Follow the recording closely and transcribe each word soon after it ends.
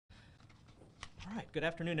All right, good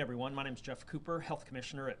afternoon, everyone. My name is Jeff Cooper, Health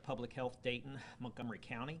Commissioner at Public Health Dayton, Montgomery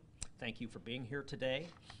County. Thank you for being here today.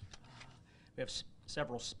 We have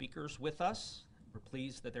several speakers with us. We're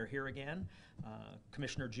pleased that they're here again.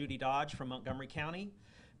 Commissioner Judy Dodge from Montgomery County,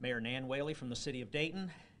 Mayor Nan Whaley from the City of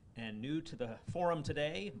Dayton, and new to the forum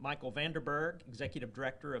today, Michael Vanderberg, Executive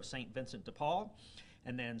Director of St. Vincent de Paul,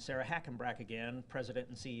 and then Sarah Hackenbrack again, President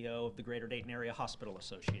and CEO of the Greater Dayton Area Hospital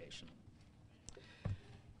Association.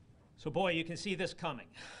 So boy, you can see this coming.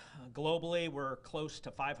 Globally, we're close to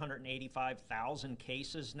 585,000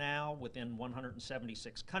 cases now within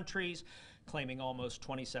 176 countries, claiming almost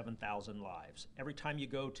 27,000 lives. Every time you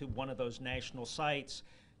go to one of those national sites,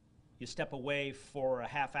 you step away for a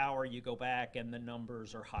half hour, you go back, and the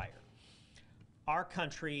numbers are higher. Our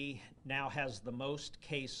country now has the most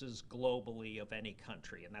cases globally of any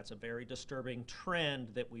country, and that's a very disturbing trend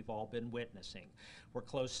that we've all been witnessing. We're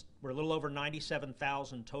a little over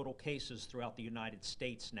 97,000 total cases throughout the United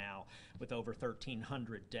States now, with over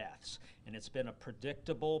 1,300 deaths. And it's been a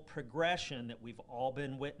predictable progression that we've all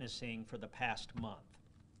been witnessing for the past month.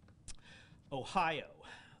 Ohio,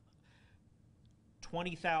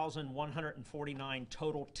 20,149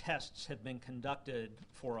 total tests have been conducted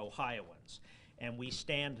for Ohioans. And we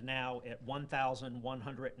stand now at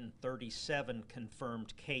 1,137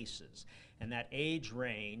 confirmed cases. And that age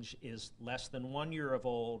range is less than 1 year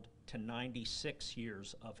old to 96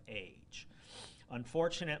 years of age.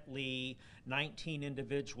 Unfortunately, 19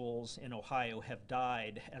 individuals in Ohio have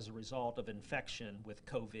died as a result of infection with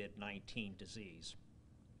COVID-19 disease.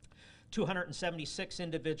 276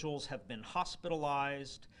 individuals have been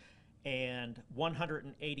hospitalized, and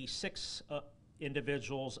 186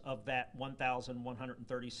 individuals of that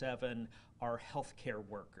 1,137 are healthcare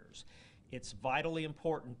workers. It's vitally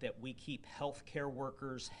important that we keep healthcare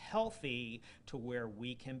workers healthy to where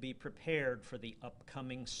we can be prepared for the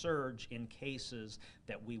upcoming surge in cases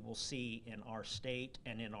that we will see in our state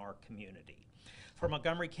and in our community. For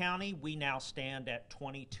Montgomery County, we now stand at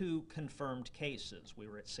 22 confirmed cases. We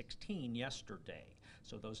were at 16 yesterday.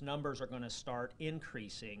 So those numbers are going to start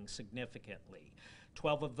increasing significantly.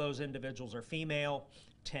 12 of those individuals are female,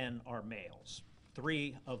 10 are males.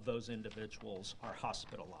 3 of those individuals are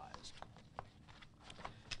hospitalized.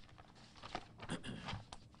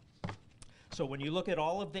 So when you look at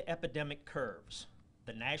all of the epidemic curves,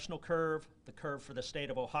 the national curve, the curve for the state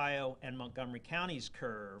of Ohio, and Montgomery County's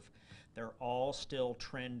curve, they're all still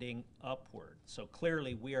trending upward. So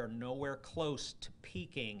clearly we are nowhere close to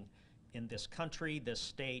peaking in this country, this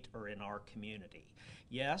state, or in our community.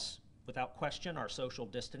 Yes, without question, our social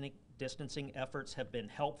distancing efforts have been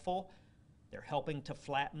helpful. They're helping to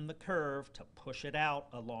flatten the curve, to push it out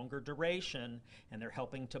a longer duration, and they're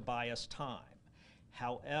helping to buy us time.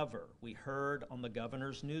 However, we heard on the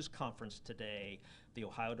governor's news conference today, the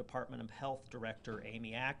Ohio Department of Health Director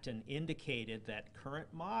Amy Acton indicated that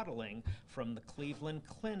current modeling from the Cleveland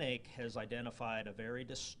Clinic has identified a very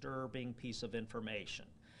disturbing piece of information.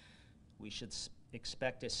 We should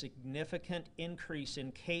expect a significant increase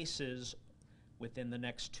in cases within the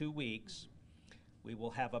next 2 weeks. We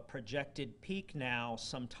will have a projected peak now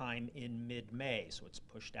sometime in mid-May, so it's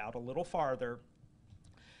pushed out a little farther.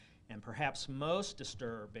 And perhaps most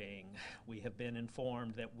disturbing, we have been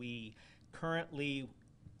informed that we currently,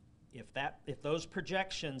 if those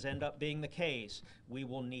projections end up being the case, we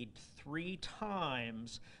will need 3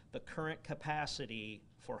 times the current capacity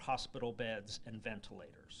for hospital beds and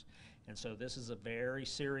ventilators. And so this is a very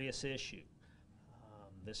serious issue.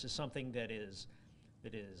 This is something that is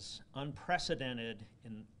unprecedented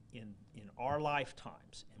in our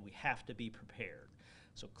lifetimes, and we have to be prepared.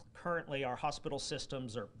 So currently our hospital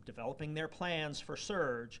systems are developing their plans for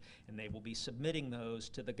surge, and they will be submitting those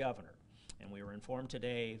to the governor. And we were informed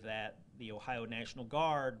today that the Ohio National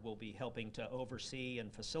Guard will be helping to oversee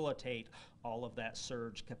and facilitate all of that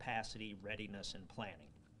surge capacity, readiness, and planning.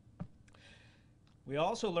 We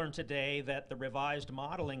also learned today that the revised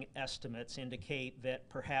modeling estimates indicate that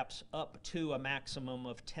perhaps up to a maximum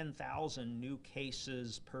of 10,000 new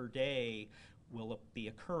cases per day will be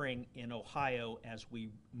occurring in Ohio as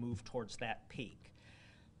we move towards that peak.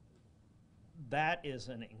 That is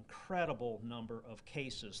an incredible number of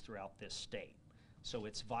cases throughout this state. So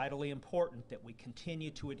it's vitally important that we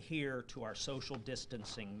continue to adhere to our social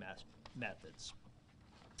distancing methods.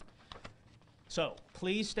 So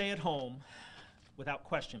please stay at home. Without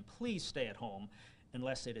question, please stay at home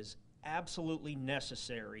unless it is absolutely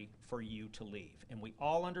necessary for you to leave. And we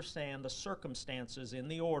all understand the circumstances in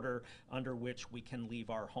the order under which we can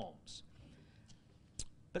leave our homes.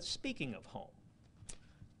 But speaking of home,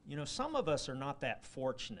 you know, some of us are not that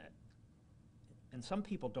fortunate, and some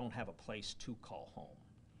people don't have a place to call home.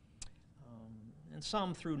 and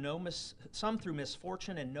some through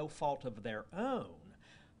misfortune and no fault of their own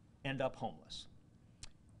end up homeless.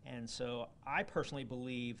 And so I personally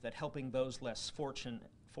believe that helping those less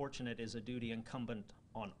fortunate is a duty incumbent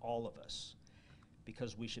on all of us,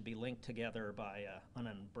 because we should be linked together by an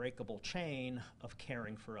unbreakable chain of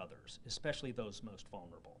caring for others, especially those most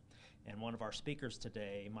vulnerable. And one of our speakers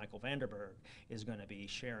today, Michael Vanderberg, is going to be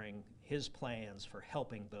sharing his plans for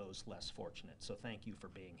helping those less fortunate. So thank you for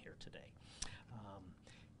being here today.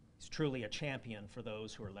 He's truly a champion for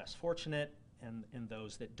those who are less fortunate and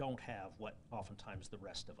those that don't have what oftentimes the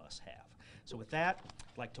rest of us have. So with that,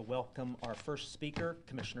 I'd like to welcome our first speaker,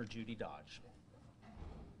 Commissioner Judy Dodge.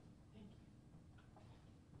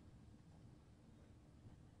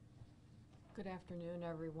 Good afternoon,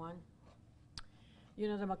 everyone. You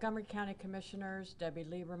know, the Montgomery County Commissioners, Debbie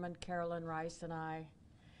Lieberman, Carolyn Rice, and I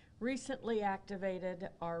recently activated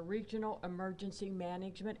our Regional Emergency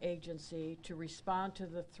Management Agency to respond to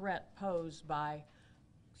the threat posed by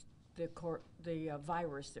the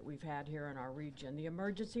virus that we've had here in our region. The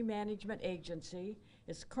Emergency Management Agency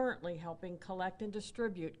is currently helping collect and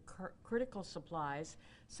distribute critical supplies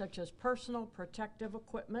such as personal protective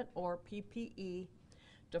equipment, or PPE,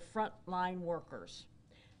 to frontline workers.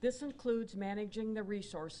 This includes managing the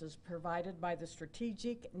resources provided by the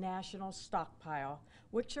Strategic National Stockpile,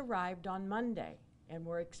 which arrived on Monday, and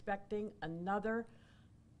we're expecting another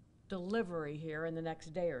delivery here in the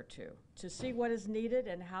next day or two. To see what is needed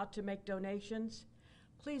and how to make donations,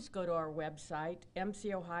 please go to our website,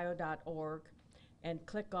 mcohio.org, and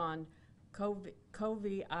click on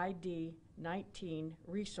COVID-19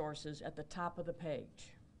 resources at the top of the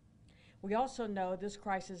page. We also know this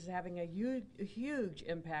crisis is having a huge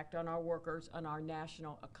impact on our workers and our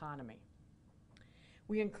national economy.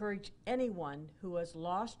 We encourage anyone who has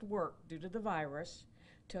lost work due to the virus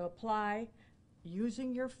to apply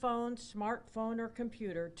using your phone, smartphone, or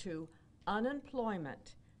computer to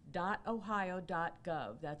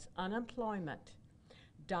unemployment.ohio.gov. That's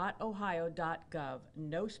unemployment.ohio.gov.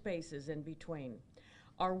 No spaces in between.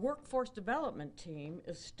 Our workforce development team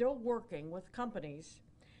is still working with companies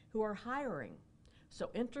who are hiring. So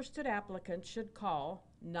interested applicants should call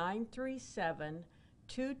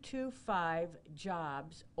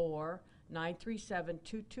 937-225-JOBS or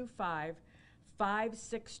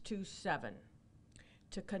 937-225-5627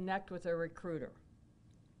 to connect with a recruiter.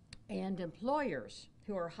 And employers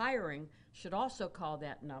who are hiring should also call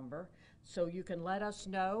that number so you can let us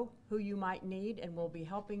know who you might need, and we'll be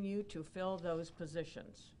helping you to fill those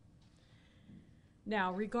positions.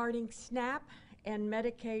 Now, regarding SNAP and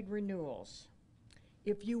Medicaid renewals,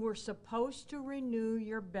 if you were supposed to renew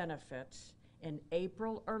your benefits in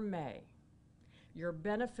April or May, your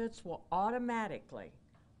benefits will automatically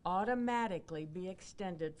be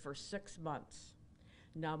extended for 6 months.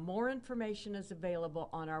 Now, more information is available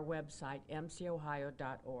on our website,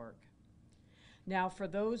 mcohio.org. Now, for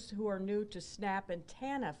those who are new to SNAP and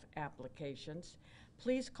TANF applications,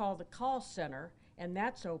 please call the call center, and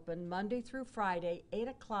that's open Monday through Friday, 8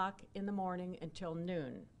 o'clock in the morning until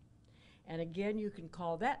noon. And again, you can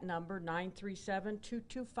call that number,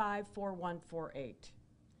 937-225-4148.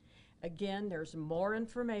 Again, there's more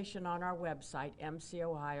information on our website,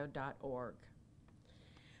 mcohio.org.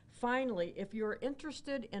 Finally, if you're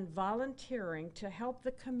interested in volunteering to help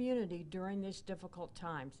the community during these difficult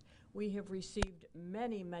times, we have received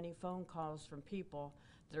many phone calls from people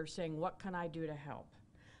that are saying, what can I do to help?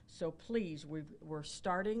 So please, we're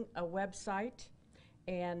starting a website,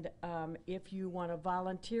 and if you want to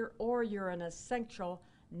volunteer or you're an essential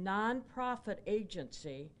nonprofit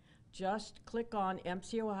agency, just click on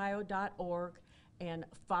mcohio.org and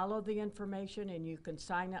follow the information, and you can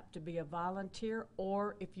sign up to be a volunteer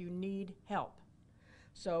or if you need help.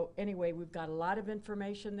 So anyway, we've got a lot of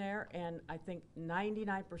information there, and I think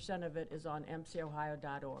 99% of it is on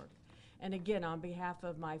mcohio.org. And again, on behalf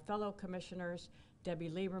of my fellow commissioners,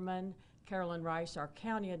 Debbie Lieberman, Carolyn Rice, our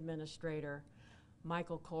county administrator,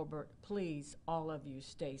 Michael Colbert, please, all of you,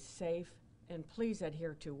 stay safe, and please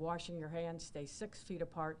adhere to washing your hands, stay 6 feet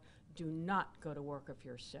apart, do not go to work if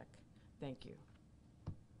you're sick. Thank you.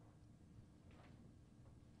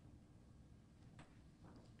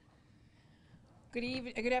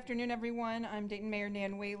 Good afternoon, everyone. I'm Dayton Mayor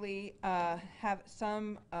Nan Whaley. Have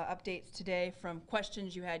some updates today from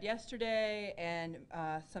questions you had yesterday and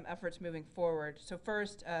some efforts moving forward. So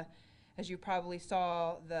first, as you probably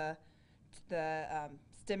saw, the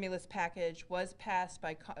stimulus package was passed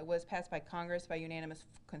by Congress by unanimous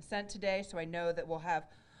consent today. So I know that we'll have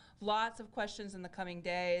lots of questions in the coming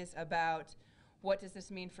days about what does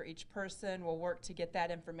this mean for each person. We'll work to get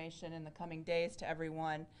that information in the coming days to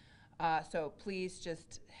everyone. So please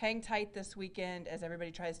just hang tight this weekend as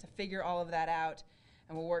everybody tries to figure all of that out,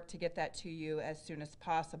 and we'll work to get that to you as soon as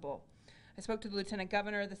possible. I spoke to the Lieutenant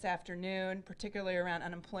Governor this afternoon, particularly around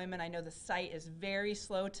unemployment. I know the site is very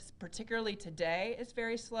slow, particularly today is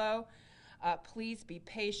very slow. Please be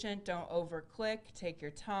patient, don't overclick, take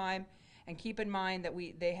your time, and keep in mind that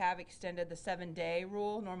they have extended the 7-day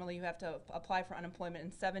rule. Normally you have to apply for unemployment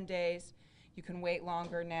in 7 days. You can wait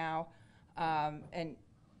longer now, and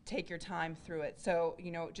take your time through it. So,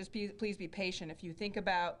 just please be patient. If you think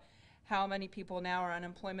about how many people now are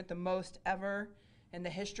unemployment, the most ever in the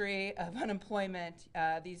history of unemployment,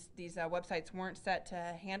 these websites weren't set to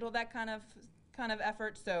handle that kind of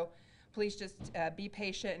effort. So please just be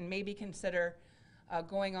patient and maybe consider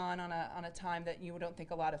going on a time that you don't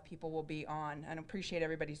think a lot of people will be on, and appreciate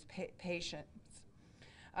everybody's patience.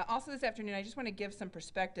 Also this afternoon, I just want to give some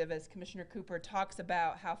perspective as Commissioner Cooper talks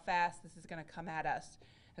about how fast this is going to come at us,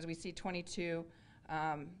 as we see 22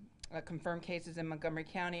 confirmed cases in Montgomery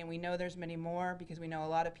County, and we know there's many more because we know a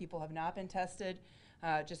lot of people have not been tested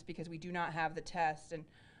just because we do not have the test. And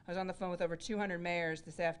I was on the phone with over 200 mayors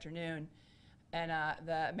this afternoon, and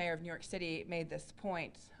the mayor of New York City made this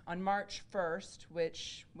point. On March 1st,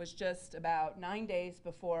 which was just about 9 days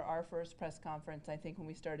before our first press conference, I think, when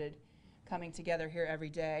we started coming together here every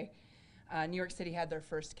day, New York City had their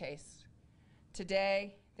first case.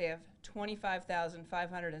 Today, they have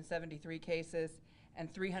 25,573 cases,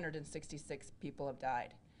 and 366 people have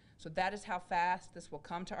died. So that is how fast this will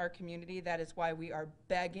come to our community. That is why we are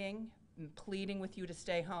begging and pleading with you to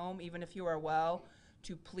stay home, even if you are well,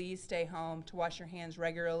 to please stay home, to wash your hands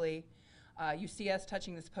regularly. You see us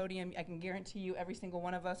touching this podium, I can guarantee you every single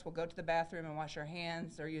one of us will go to the bathroom and wash our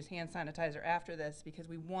hands or use hand sanitizer after this, because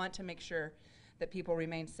we want to make sure that people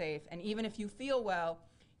remain safe. And even if you feel well,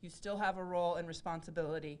 you still have a role and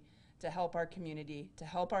responsibility to help our community, to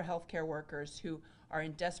help our healthcare workers who are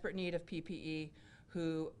in desperate need of PPE,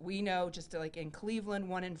 who we know, just like in Cleveland,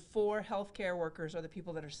 1 in 4 healthcare workers are the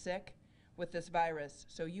people that are sick with this virus.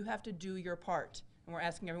 So you have to do your part, and we're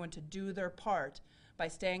asking everyone to do their part by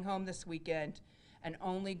staying home this weekend and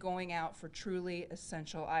only going out for truly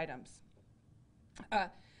essential items.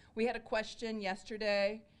 We had a question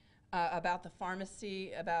yesterday about the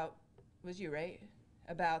pharmacy, was you, right?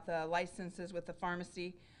 About the licenses with the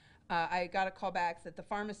pharmacy. I got a call back that the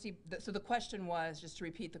pharmacy, so the question was, just to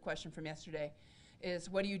repeat the question from yesterday, is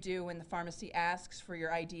what do you do when the pharmacy asks for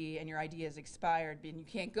your ID and your ID is expired and you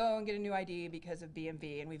can't go and get a new ID because of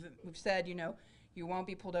BMV? And we've said, you won't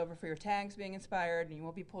be pulled over for your tags being expired, and you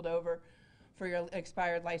won't be pulled over for your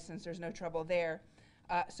expired license. There's no trouble there.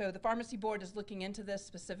 So the pharmacy board is looking into this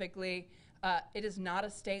specifically. It is not a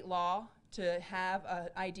state law to have an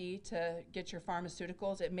ID to get your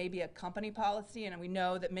pharmaceuticals. It may be a company policy, and we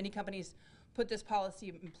know that many companies put this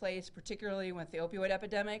policy in place, particularly with the opioid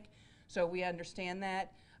epidemic, so we understand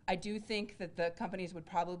that. I do think that the companies would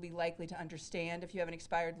probably be likely to understand if you have an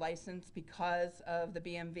expired license because of the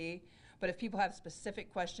BMV. But if people have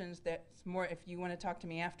specific questions, that's more, if you want to talk to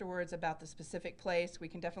me afterwards about the specific place, we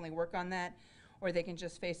can definitely work on that. Or they can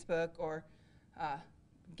just Facebook or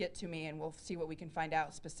get to me, and we'll see what we can find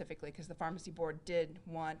out specifically, because the pharmacy board did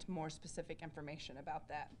want more specific information about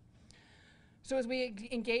that. So as we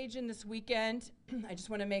engage in this weekend, I just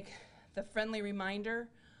want to make the friendly reminder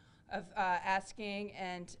of asking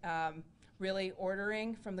and really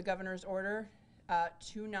ordering from the governor's order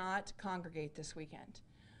to not congregate this weekend.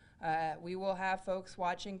 We will have folks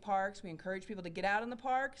watching parks. We encourage people to get out in the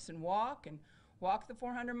parks and walk the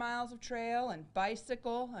 400 miles of trail and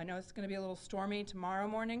bicycle. I know it's going to be a little stormy tomorrow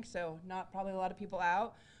morning, so not probably a lot of people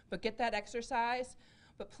out, but get that exercise.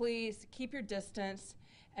 But please keep your distance,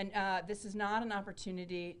 and this is not an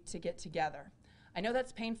opportunity to get together. I know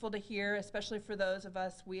that's painful to hear, especially for those of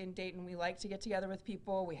us, we in Dayton, we like to get together with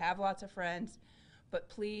people, we have lots of friends, but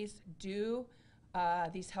please do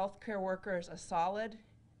these healthcare workers a solid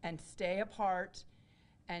and stay apart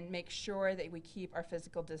and make sure that we keep our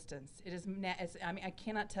physical distance. It is, I mean, I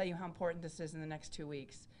cannot tell you how important this is in the next 2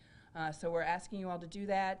 weeks. So we're asking you all to do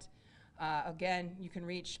that. Again, you can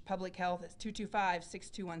reach Public Health at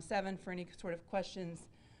 225-6217 for any sort of questions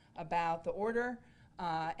about the order.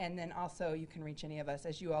 And then also you can reach any of us,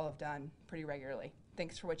 as you all have done pretty regularly.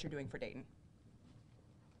 Thanks for what you're doing for Dayton.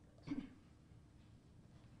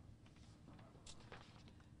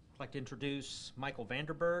 I'd like to introduce Michael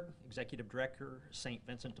Vanderberg, Executive Director, St.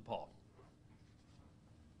 Vincent de Paul.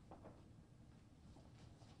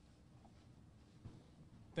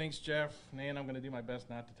 Thanks, Jeff. Nan, I'm going to do my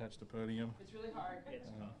best not to touch the podium. It's really hard.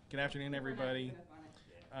 Good afternoon, everybody.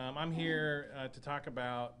 I'm here to talk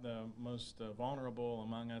about the most vulnerable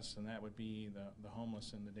among us, and that would be the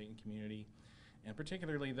homeless in the Dayton community, and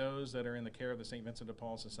particularly those that are in the care of the St. Vincent de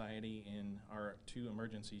Paul Society in our 2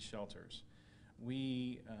 emergency shelters.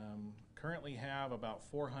 We currently have about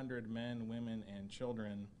 400 men, women, and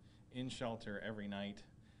children in shelter every night.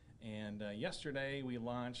 And yesterday we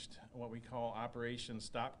launched what we call Operation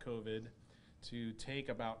Stop COVID to take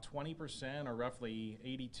about 20%, or roughly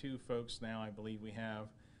 82 folks now I believe we have,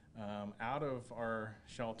 out of our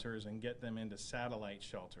shelters and get them into satellite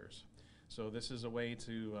shelters. So this is a way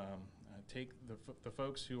to take the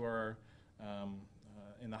folks who are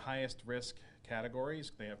in the highest risk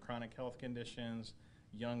categories. They have chronic health conditions,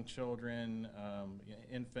 young children,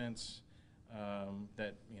 infants,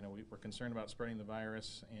 that we're concerned about spreading the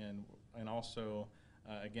virus, and also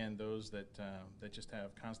again those that just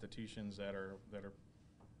have constitutions that are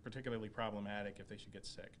particularly problematic if they should get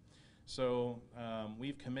sick. So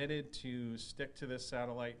we've committed to stick to this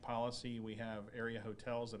satellite policy. We have area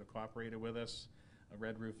hotels that have cooperated with us.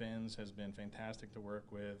 Red Roof Inns has been fantastic to work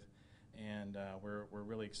with, and we're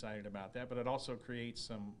really excited about that. But it also creates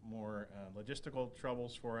some more logistical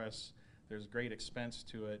troubles for us. There's great expense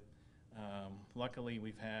to it. Luckily,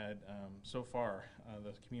 we've had so far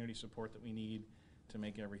the community support that we need to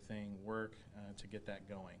make everything work to get that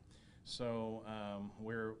going. So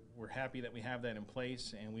we're happy that we have that in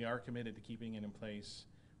place, and we are committed to keeping it in place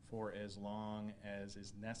for as long as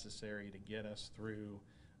is necessary to get us through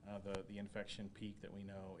the infection peak that we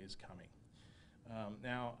know is coming.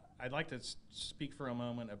 Now, I'd like to speak for a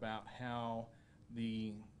moment about how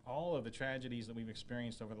all of the tragedies that we've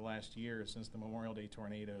experienced over the last year since the Memorial Day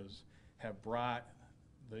tornadoes have brought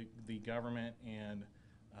the government and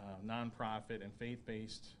nonprofit and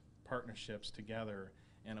faith-based partnerships together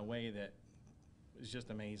in a way that is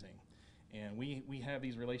just amazing. And we have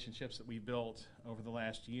these relationships that we built over the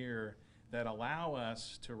last year that allow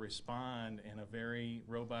us to respond in a very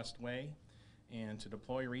robust way and to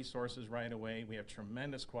deploy resources right away. We have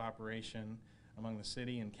tremendous cooperation among the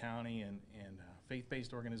city and county and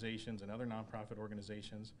faith-based organizations and other nonprofit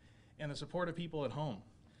organizations, and the support of people at home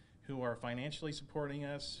who are financially supporting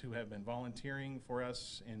us, who have been volunteering for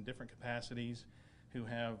us in different capacities, who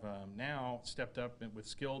have now stepped up with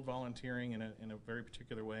skilled volunteering in a very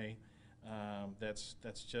particular way. That's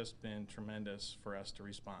just been tremendous for us to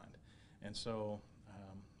respond. And so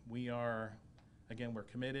we're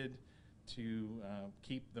committed to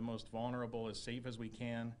keep the most vulnerable as safe as we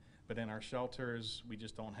can, but in our shelters, we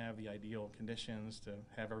just don't have the ideal conditions to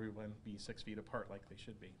have everyone be 6 feet apart like they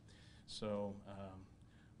should be. So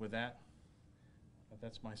with that,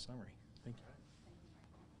 that's my summary. Thank you.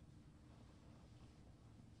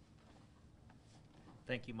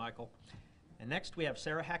 Thank you, Michael. And next we have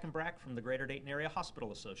Sarah Hackenbrack from the Greater Dayton Area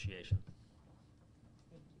Hospital Association.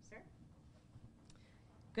 Thank you, sir.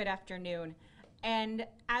 Good afternoon. And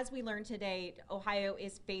as we learned today, Ohio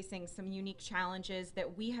is facing some unique challenges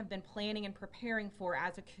that we have been planning and preparing for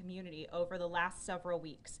as a community over the last several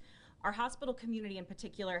weeks. Our hospital community in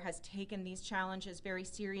particular has taken these challenges very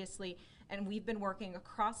seriously, and we've been working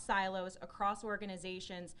across silos, across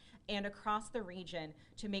organizations, and across the region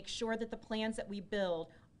to make sure that the plans that we build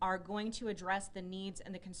are going to address the needs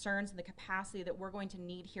and the concerns and the capacity that we're going to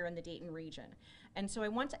need here in the Dayton region. And so I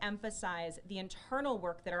want to emphasize the internal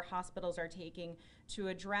work that our hospitals are taking to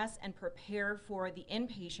address and prepare for the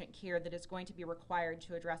inpatient care that is going to be required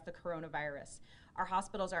to address the coronavirus. Our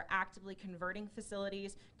hospitals are actively converting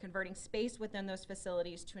facilities, converting space within those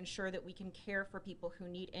facilities to ensure that we can care for people who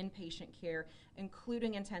need inpatient care,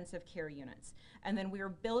 including intensive care units. And then we are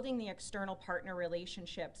building the external partner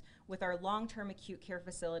relationships with our long-term acute care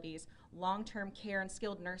facilities, long-term care and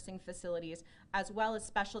skilled nursing facilities, as well as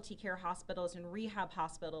specialty care hospitals and rehab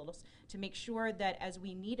hospitals to make sure that as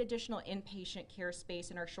we need additional inpatient care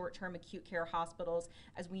space in our short-term acute care hospitals,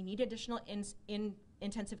 as we need additional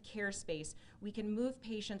intensive care space, we can move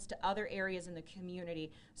patients to other areas in the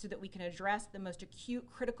community so that we can address the most acute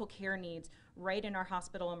critical care needs right in our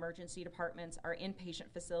hospital emergency departments, our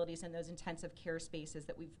inpatient facilities, and those intensive care spaces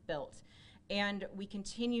that we've built. And we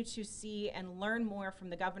continue to see and learn more from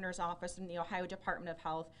the Governor's Office and the Ohio Department of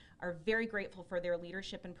Health, are very grateful for their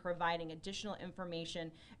leadership in providing additional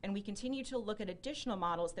information, and we continue to look at additional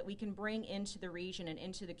models that we can bring into the region and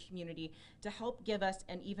into the community to help give us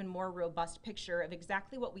an even more robust picture of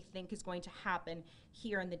exactly what we think is going to happen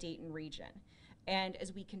here in the Dayton region. And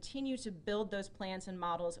as we continue to build those plans and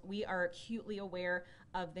models, we are acutely aware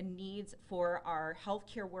of the needs for our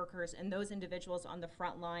healthcare workers and those individuals on the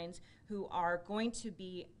front lines who are going to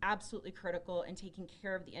be absolutely critical in taking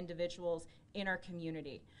care of the individuals in our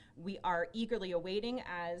community. We are eagerly awaiting,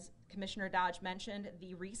 as Commissioner Dodge mentioned,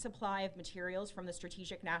 the resupply of materials from the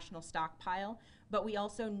Strategic National Stockpile, but we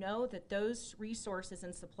also know that those resources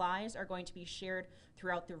and supplies are going to be shared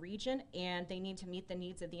throughout the region, and they need to meet the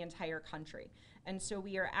needs of the entire country. And so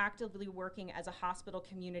we are actively working as a hospital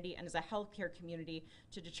community and as a healthcare community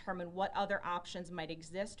to determine what other options might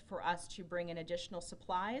exist for us to bring in additional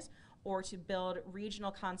supplies or to build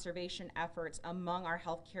regional conservation efforts among our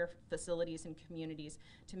healthcare facilities and communities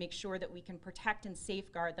to make sure that we can protect and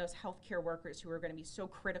safeguard those healthcare workers who are going to be so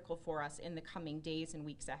critical for us in the coming days and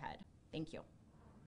weeks ahead. Thank you.